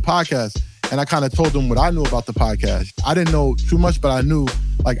 yo, what's a podcast? And I kind of told him what I knew about the podcast. I didn't know too much, but I knew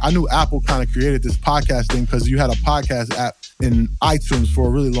Apple kind of created this podcast thing because you had a podcast app in iTunes for a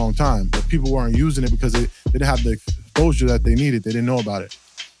really long time. But people weren't using it because they didn't have the exposure that they needed. They didn't know about it.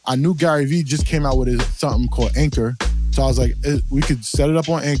 I knew Gary Vee just came out with something called Anchor. So I was like, we could set it up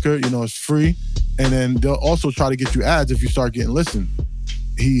on Anchor. You know, it's free. And then they'll also try to get you ads if you start getting listened.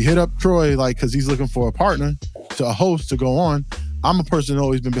 He hit up Troy, like, because he's looking for a partner, a host to go on. I'm a person who's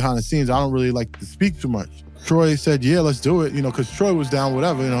always been behind the scenes. I don't really like to speak too much. Troy said, yeah, let's do it. You know, because Troy was down,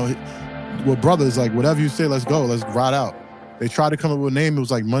 whatever. You know, we're brothers. Like, whatever you say, let's go. Let's ride out. They tried to come up with a name. It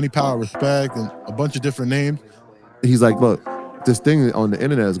was like Money, Power, Respect, and a bunch of different names. He's like, look, this thing on the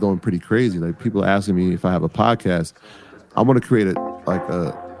internet is going pretty crazy. Like, people are asking me if I have a podcast. I want to create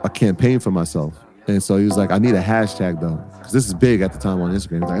a campaign for myself. And so he was like, I need a hashtag though. Because this is big at the time on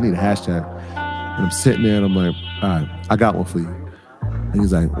Instagram. He's like, I need a hashtag. And I'm sitting there and I'm like, all right, I got one for you. And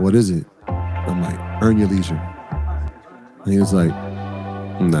he's like, what is it? I'm like, Earn Your Leisure. And he was like,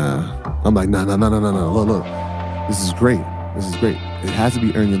 nah. I'm like, no. Look, this is great. It has to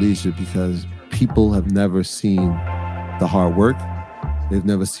be Earn Your Leisure because people have never seen the hard work. They've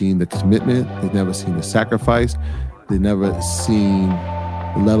never seen the commitment. They've never seen the sacrifice. They've never seen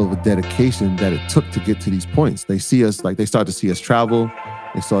the level of dedication that it took to get to these points. They see us, like they start to see us travel.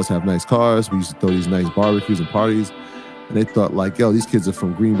 They saw us have nice cars. We used to throw these nice barbecues and parties. And they thought like, yo, these kids are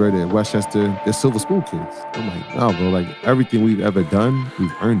from Greenberg and Westchester. They're Silver Spoon kids. I'm like, no, bro, like everything we've ever done,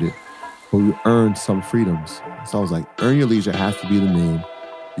 we've earned it. But we earned some freedoms. So I was like, Earn Your Leisure has to be the name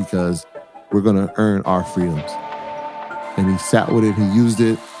because we're going to earn our freedoms. And he sat with it, he used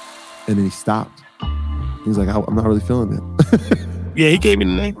it, and then he stopped. He was like, I'm not really feeling it. Yeah, he gave me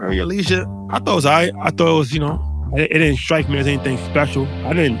the name, Earn Your Leisure. I thought it was all right. I thought it was, it didn't strike me as anything special.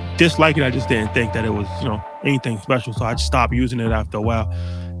 I didn't dislike it. I just didn't think that it was, anything special. So I just stopped using it after a while.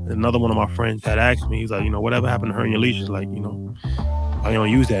 Another one of my friends had asked me, he's like, whatever happened to Earn Your Leisure? Like, I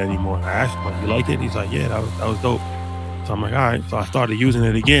don't use that anymore. I asked him, like, you like it? He's like, yeah, that was dope. So I'm like, all right. So I started using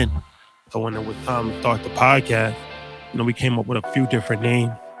it again. So when it was time to start the podcast, we came up with a few different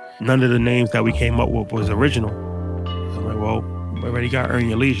names. None of the names that we came up with was original. So I'm like, well, we already got Earn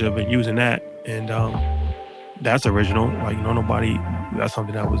Your Leisure. I've been using that. And that's original. Like, nobody, that's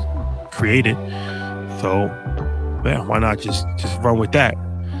something that was created. So, yeah, why not just run with that?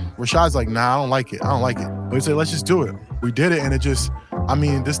 Rashad's like, nah, I don't like it. But he said, let's just do it. We did it, and it just,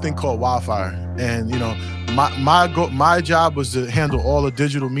 this thing called Wildfire. And, my job was to handle all the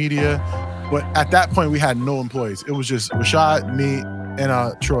digital media. But at that point, we had no employees. It was just Rashad, me,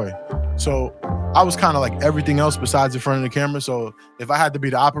 and Troy. So I was kind of like everything else besides in front of the camera. So if I had to be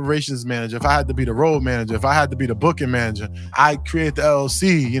the operations manager, if I had to be the road manager, if I had to be the booking manager, I created the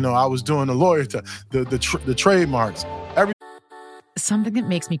LLC. I was doing the lawyer, the trademarks. Something that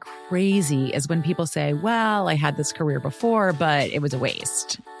makes me crazy is when people say, well, I had this career before, but it was a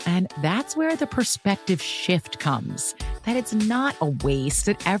waste. And that's where the perspective shift comes, that it's not a waste,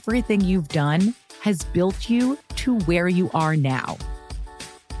 that everything you've done has built you to where you are now.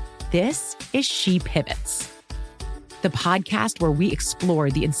 This is She Pivots, the podcast where we explore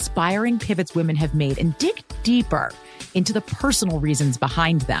the inspiring pivots women have made and dig deeper into the personal reasons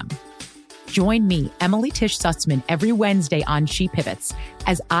behind them. Join me, Emily Tish Sussman, every Wednesday on She Pivots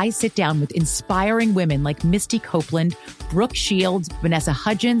as I sit down with inspiring women like Misty Copeland, Brooke Shields, Vanessa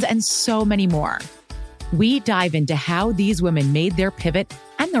Hudgens, and so many more. We dive into how these women made their pivot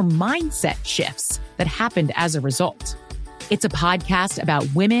and their mindset shifts that happened as a result. It's a podcast about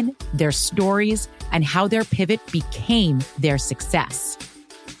women, their stories, and how their pivot became their success.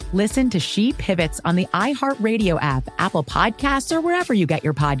 Listen to She Pivots on the iHeartRadio app, Apple Podcasts, or wherever you get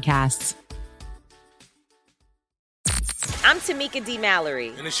your podcasts. I'm Tamika D.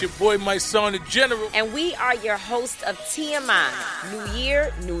 Mallory. And it's your boy, my son, the General. And we are your hosts of TMI. New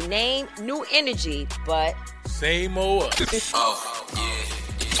year, new name, new energy, but same old us. Oh,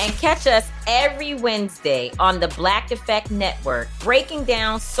 yeah. And catch us every Wednesday on the Black Effect Network, breaking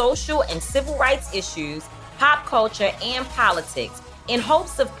down social and civil rights issues, pop culture, and politics in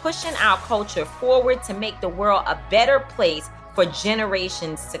hopes of pushing our culture forward to make the world a better place for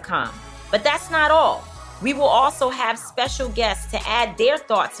generations to come. But that's not all. We will also have special guests to add their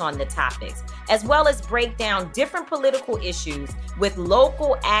thoughts on the topics, as well as break down different political issues with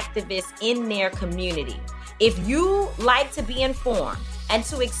local activists in their community. If you like to be informed and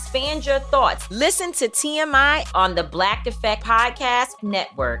to expand your thoughts, listen to TMI on the Black Effect Podcast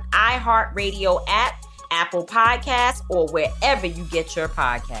Network, iHeartRadio app, Apple Podcasts, or wherever you get your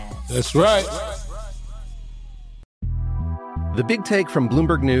podcasts. That's right. The Big Take from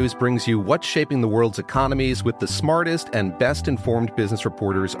Bloomberg News brings you what's shaping the world's economies with the smartest and best-informed business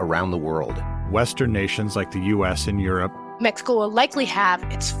reporters around the world. Western nations like the U.S. and Europe. Mexico will likely have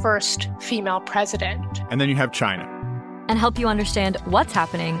its first female president. And then you have China. And help you understand what's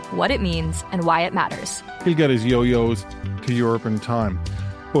happening, what it means, and why it matters. He'll get his yo-yos to Europe in time.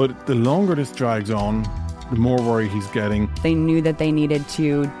 But the longer this drags on, the more worried he's getting. They knew that they needed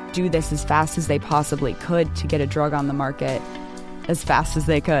to do this as fast as they possibly could to get a drug on the market as fast as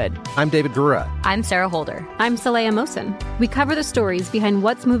they could. I'm David Gura. I'm Sarah Holder. I'm Saleha Mohsen. We cover the stories behind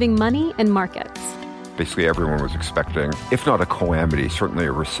what's moving money and markets. Basically, everyone was expecting, if not a calamity, certainly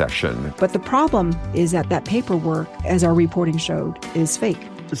a recession. But the problem is that paperwork, as our reporting showed, is fake.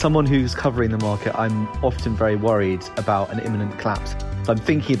 As someone who's covering the market, I'm often very worried about an imminent collapse. I'm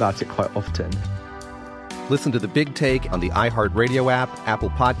thinking about it quite often. Listen to The Big Take on the iHeartRadio app, Apple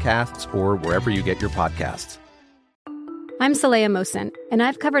Podcasts, or wherever you get your podcasts. I'm Saleha Mohsen, and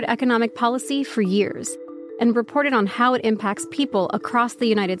I've covered economic policy for years and reported on how it impacts people across the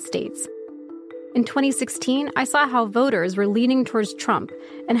United States. In 2016, I saw how voters were leaning towards Trump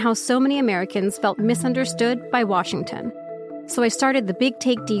and how so many Americans felt misunderstood by Washington. So I started The Big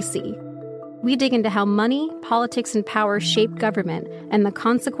Take DC. We dig into how money, politics, and power shape government and the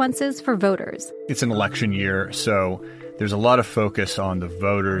consequences for voters. It's an election year, so there's a lot of focus on the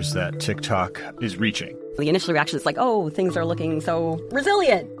voters that TikTok is reaching. The initial reaction is like, oh, things are looking so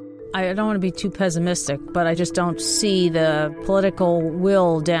resilient. I don't want to be too pessimistic, but I just don't see the political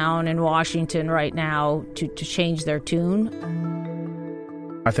will down in Washington right now to change their tune.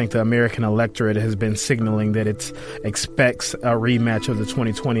 I think the American electorate has been signaling that it expects a rematch of the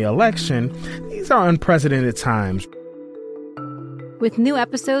 2020 election. These are unprecedented times. With new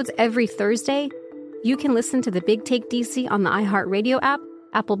episodes every Thursday, you can listen to The Big Take DC on the iHeartRadio app,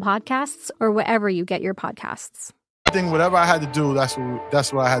 Apple Podcasts, or wherever you get your podcasts. I think whatever I had to do,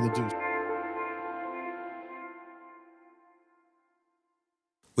 that's what I had to do.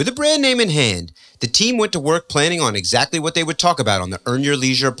 With a brand name in hand, the team went to work planning on exactly what they would talk about on the Earn Your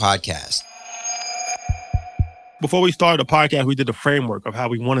Leisure podcast. Before we started the podcast, we did the framework of how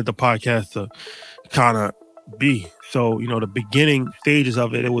we wanted the podcast to kind of be. So, the beginning stages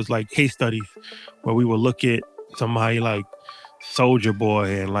of it was like case studies where we would look at somebody like Soulja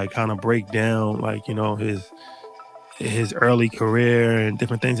Boy and like kind of break down like, his early career and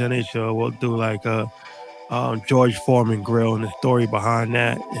different things on it. So we'll do like George Foreman grill and the story behind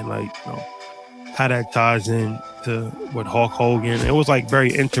that and like, how that ties in to with Hulk Hogan. It was like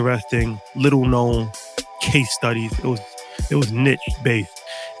very interesting, little known case studies. It was niche based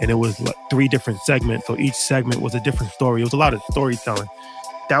and it was like 3 different segments. So each segment was a different story. It was a lot of storytelling.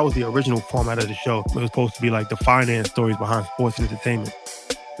 That was the original format of the show. It was supposed to be like the finance stories behind sports and entertainment.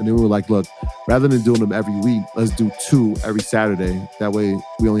 And then we were like, look, rather than doing them every week, let's do 2 every Saturday. That way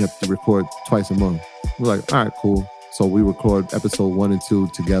we only have to record twice a month. We're like, all right, cool. So we record episode 1 and 2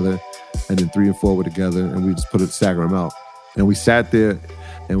 together, and then 3 and 4 were together, and we just stagger them out. And we sat there,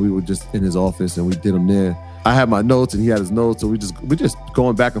 and we were just in his office, and we did them there. I had my notes, and he had his notes, so we just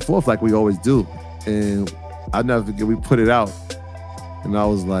going back and forth like we always do. And I never forget, we put it out, and I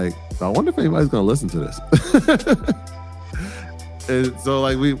was like, I wonder if anybody's gonna listen to this. And so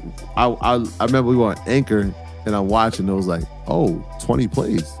like I remember we were on Anchor, and I'm watching, and it was like, 20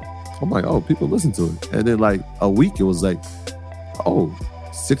 plays. I'm like, people listen to it. And then like a week, it was like,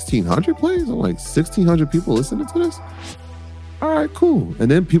 1,600 plays? I'm like, 1,600 people listening to this? All right, cool. And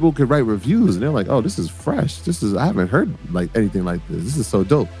then people could write reviews, and they're like, this is fresh. I haven't heard like anything like this. This is so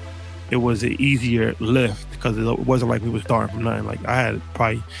dope. It was an easier lift because it wasn't like we were starting from nothing. Like I had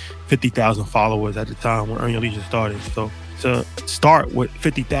probably 50,000 followers at the time when Earn Your Leisure started. So to start with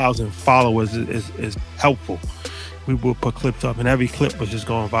 50,000 followers is helpful. We would put clips up, and every clip was just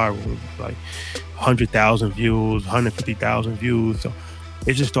going viral. It was like 100,000 views, 150,000 views. So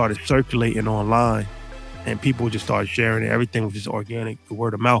it just started circulating online, and people just started sharing it. Everything was just organic, the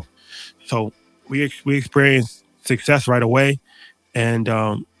word of mouth. So we experienced success right away, and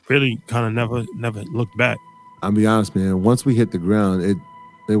really kind of never looked back. I'll be honest, man. Once we hit the ground,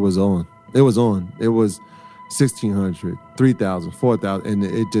 it was on. It was on. It was 1,600, 3,000, 4,000, and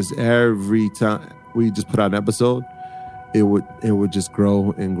it just every time we just put out an episode, it would just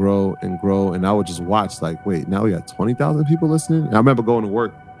grow and grow and grow. And I would just watch like, wait, now we got 20,000 people listening? And I remember going to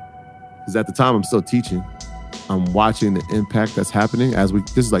work, because at the time I'm still teaching. I'm watching the impact that's happening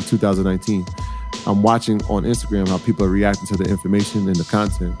this is like 2019. I'm watching on Instagram how people are reacting to the information and the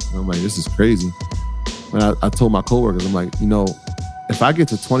content. And I'm like, this is crazy. And I told my coworkers, I'm like, if I get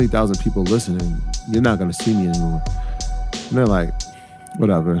to 20,000 people listening, you're not going to see me anymore. And they're like,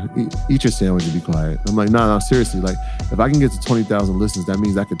 whatever, eat your sandwich and be quiet. I'm like, no, seriously. Like, if I can get to 20,000 listens, that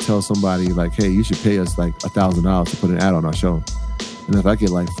means I could tell somebody like, hey, you should pay us like $1,000 to put an ad on our show. And if I get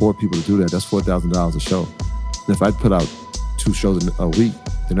like 4 people to do that, that's $4,000 a show. And if I put out 2 shows a week,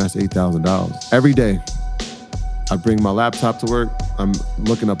 then that's $8,000. Every day, I bring my laptop to work. I'm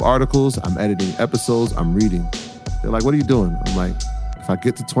looking up articles. I'm editing episodes. I'm reading. They're like, what are you doing? I'm like, if I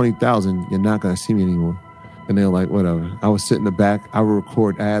get to 20,000, you're not going to see me anymore. And they're like, whatever. I would sit in the back. I would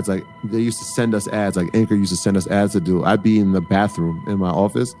record ads. Like, they used to send us ads. Like, Anchor used to send us ads to do. I'd be in the bathroom in my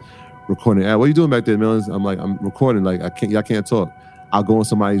office recording ads. What are you doing back there, Millions? I'm like, I'm recording. Like, y'all can't talk. I'll go in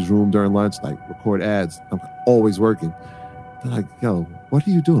somebody's room during lunch, like, record ads. I'm always working. They're like, yo, what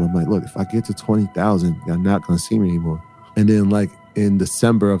are you doing? I'm like, look, if I get to 20,000, you're not going to see me anymore. And then, like, in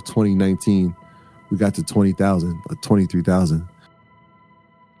December of 2019, we got to 20,000, or 23,000.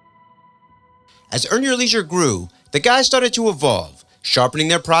 As Earn Your Leisure grew, the guys started to evolve, sharpening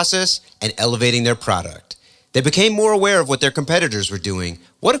their process and elevating their product. They became more aware of what their competitors were doing,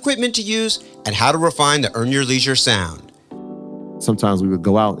 what equipment to use, and how to refine the Earn Your Leisure sound. Sometimes we would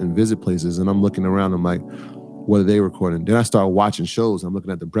go out and visit places, and I'm looking around, I'm like, what are they recording? Then I start watching shows. I'm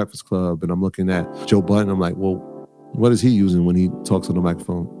looking at The Breakfast Club, and I'm looking at Joe Budden. I'm like, well, what is he using when he talks on the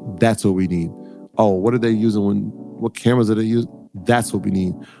microphone? That's what we need. Oh, what are they using what cameras are they using? That's what we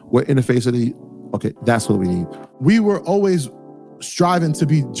need. What interface are they? Okay, that's what we need. We were always striving to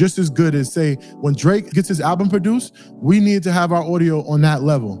be just as good as, say, when Drake gets his album produced, we needed to have our audio on that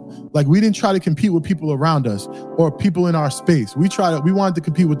level. Like, we didn't try to compete with people around us or people in our space. We wanted to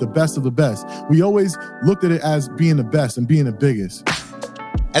compete with the best of the best. We always looked at it as being the best and being the biggest.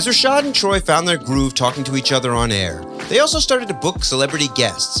 As Rashad and Troy found their groove talking to each other on air, they also started to book celebrity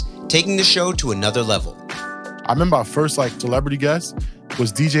guests, taking the show to another level. I remember our first celebrity guest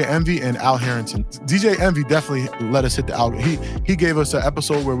was DJ Envy and Al Harrington. DJ Envy definitely let us hit the algorithm. He gave us an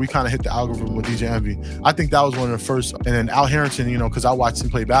episode where we kind of hit the algorithm with DJ Envy. I think that was one of the first. And then Al Harrington, because I watched him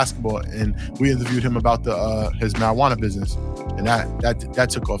play basketball, and we interviewed him about his marijuana business, and that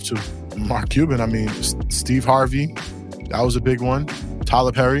took off too. Mark Cuban, Steve Harvey, that was a big one.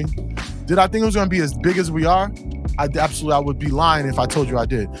 Tyler Perry. Did I think it was going to be as big as we are? I would be lying if I told you I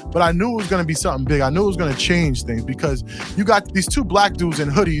did. But I knew it was going to be something big. I knew it was going to change things, because you got these 2 black dudes in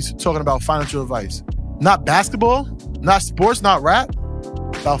hoodies talking about financial advice. Not basketball, not sports, not rap,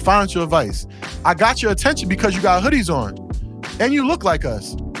 about financial advice. I got your attention because you got hoodies on and you look like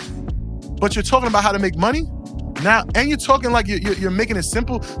us. But you're talking about how to make money now, and you're talking like you're making it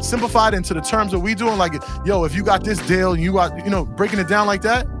simplified into the terms that we doing. Like, yo, if you got this deal and you got, breaking it down like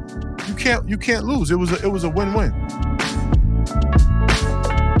that, you can't lose. It was a win-win.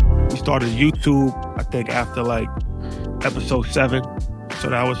 We started YouTube, I think, after episode 7. So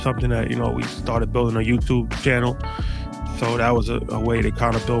that was something that, we started building a YouTube channel. So that was a way to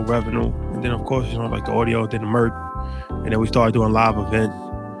kind of build revenue. And then, of course, the audio, then the merch. And then we started doing live events.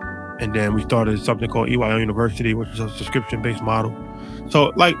 And then we started something called EYL University, which is a subscription-based model.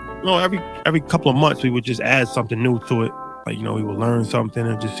 So, every couple of months, we would just add something new to it. We would learn something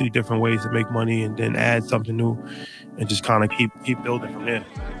and just see different ways to make money, and then add something new and just kind of keep building from there.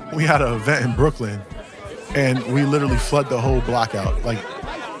 We had an event in Brooklyn, and we literally flood the whole block out.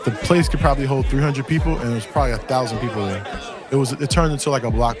 The place could probably hold 300 people, and there's probably 1,000 people there. It turned into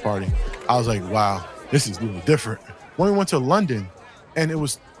a block party. I was like, wow, this is a little different. When we went to London, and it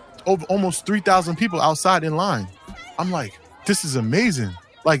was over almost 3,000 people outside in line. I'm like, this is amazing.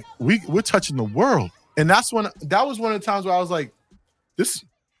 We're touching the world. And that was one of the times where I was like, this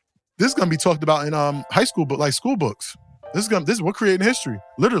is gonna be talked about in high school, but school books. We're creating history,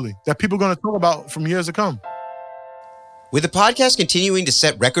 literally, that people are gonna talk about from years to come. With the podcast continuing to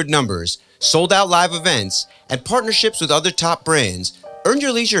set record numbers, sold out live events, and partnerships with other top brands, Earn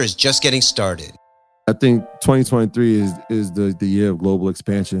Your Leisure is just getting started. I think 2023 is the year of global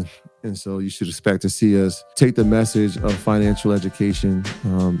expansion. And so you should expect to see us take the message of financial education,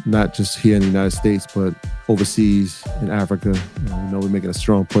 not just here in the United States, but overseas in Africa. We're making a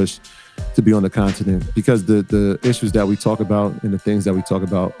strong push to be on the continent, because the issues that we talk about and the things that we talk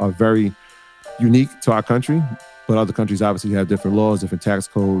about are very unique to our country. But other countries obviously have different laws, different tax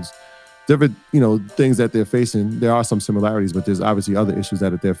codes, different, things that they're facing. There are some similarities, but there's obviously other issues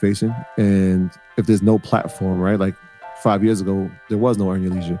that they're facing. And if there's no platform, right? 5 years ago, there was no Earn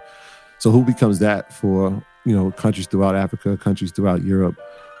Your Leisure. So who becomes that for, countries throughout Africa, countries throughout Europe?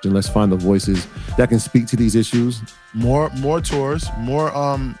 And let's find the voices that can speak to these issues. More tours, more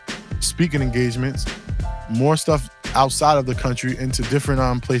speaking engagements, more stuff outside of the country into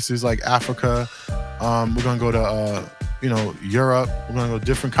different places like Africa. We're going to go to, Europe. We're going to go to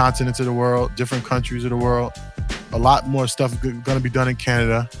different continents of the world, different countries of the world. A lot more stuff going to be done in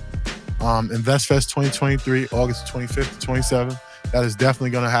Canada. InvestFest 2023, August 25th to 27th. That is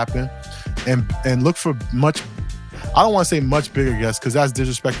definitely going to happen. And look for I don't want to say much bigger guests because that's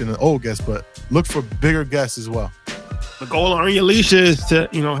disrespecting an old guest, but look for bigger guests as well. The goal of Earn Your Leisure is to,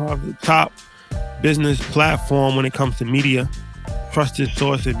 have the top business platform when it comes to media, trusted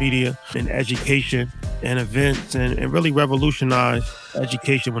source of media and education and events, and really revolutionize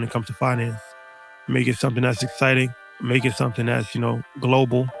education when it comes to finance. Make it something that's exciting, make it something that's,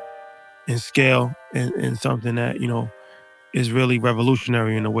 global in scale and something that, is really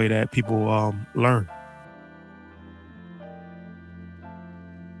revolutionary in the way that people learn.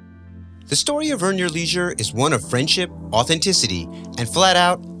 The story of Earn Your Leisure is one of friendship, authenticity, and flat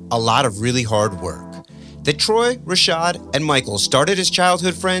out, a lot of really hard work. That Troy, Rashad, and Michael started as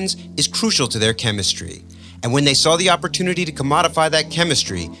childhood friends is crucial to their chemistry. And when they saw the opportunity to commodify that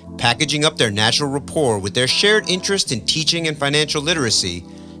chemistry, packaging up their natural rapport with their shared interest in teaching and financial literacy,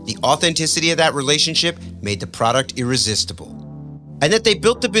 the authenticity of that relationship made the product irresistible. And that they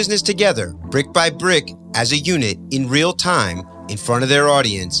built the business together, brick by brick, as a unit, in real time, in front of their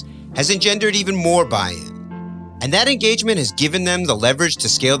audience, has engendered even more buy-in. And that engagement has given them the leverage to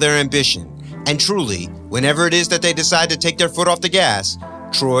scale their ambition. And truly, whenever it is that they decide to take their foot off the gas,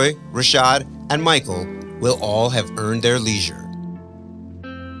 Troy, Rashad, and Michael will all have earned their leisure.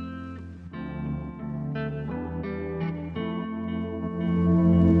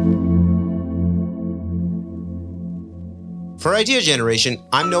 For Idea Generation,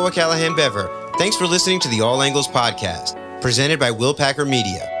 I'm Noah Callahan Bever. Thanks for listening to the All Angles podcast, presented by Will Packer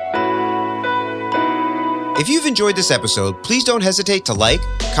Media. If you've enjoyed this episode, please don't hesitate to like,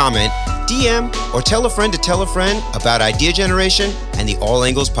 comment, DM, or tell a friend about Idea Generation and the All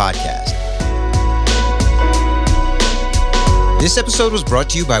Angles podcast. This episode was brought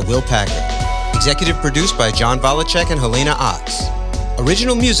to you by Will Packer. Executive produced by John Volacek and Helena Ox.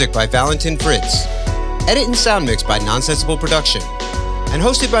 Original music by Valentin Fritz. Edit and sound mix by Nonsensible Production. And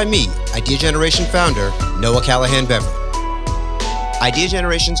hosted by me, Idea Generation founder, Noah Callahan Bever. Idea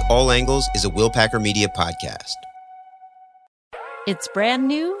Generation's All Angles is a Will Packer Media podcast. It's brand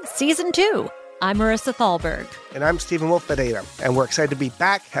new, Season 2. I'm Marissa Thalberg. And I'm Stephen Wolf Pereira. And we're excited to be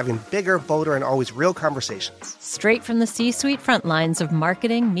back having bigger, bolder, and always real conversations. Straight from the C-suite front lines of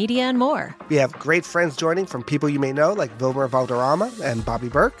marketing, media, and more. We have great friends joining from people you may know, like Vilmer Valderrama and Bobby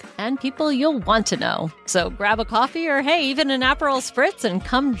Burke. And people you'll want to know. So grab a coffee or, hey, even an Aperol Spritz and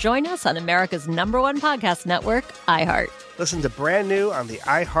come join us on America's #1 podcast network, iHeart. Listen to Brand New on the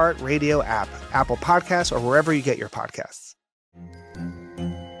iHeart Radio app, Apple Podcasts, or wherever you get your podcasts.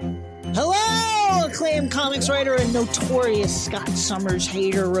 Hello, acclaimed comics writer and notorious Scott Summers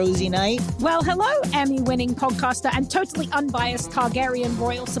hater, Rosie Knight. Well, hello, Emmy-winning podcaster and totally unbiased Targaryen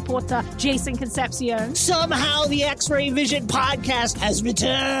royal supporter, Jason Concepcion. Somehow the X-Ray Vision podcast has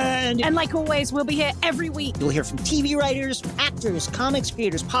returned. And like always, we'll be here every week. You'll hear from TV writers, actors, comics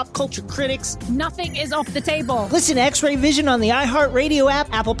creators, pop culture critics. Nothing is off the table. Listen to X-Ray Vision on the iHeartRadio app,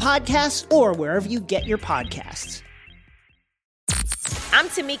 Apple Podcasts, or wherever you get your podcasts. I'm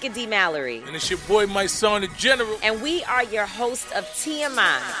Tamika D. Mallory. And it's your boy, my son, the General. And we are your hosts of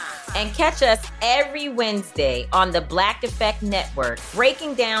TMI. And catch us every Wednesday on the Black Effect Network,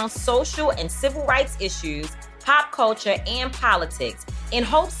 breaking down social and civil rights issues, pop culture, and politics in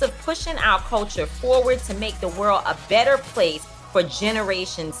hopes of pushing our culture forward to make the world a better place for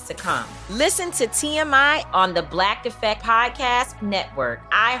generations to come. Listen to TMI on the Black Effect Podcast Network,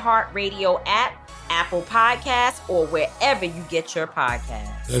 iHeartRadio app, Apple Podcasts, or wherever you get your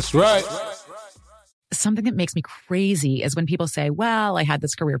podcasts. That's right. Something that makes me crazy is when people say, well, I had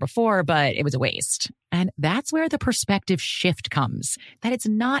this career before, but it was a waste. And that's where the perspective shift comes, that it's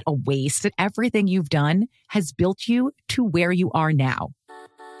not a waste, that everything you've done has built you to where you are now.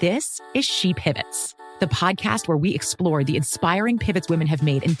 This is She Pivots, the podcast where we explore the inspiring pivots women have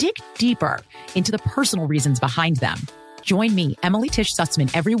made and dig deeper into the personal reasons behind them. Join me, Emily Tish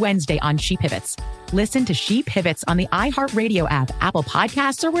Sussman, every Wednesday on She Pivots. Listen to She Pivots on the iHeartRadio app, Apple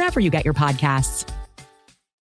Podcasts, or wherever you get your podcasts.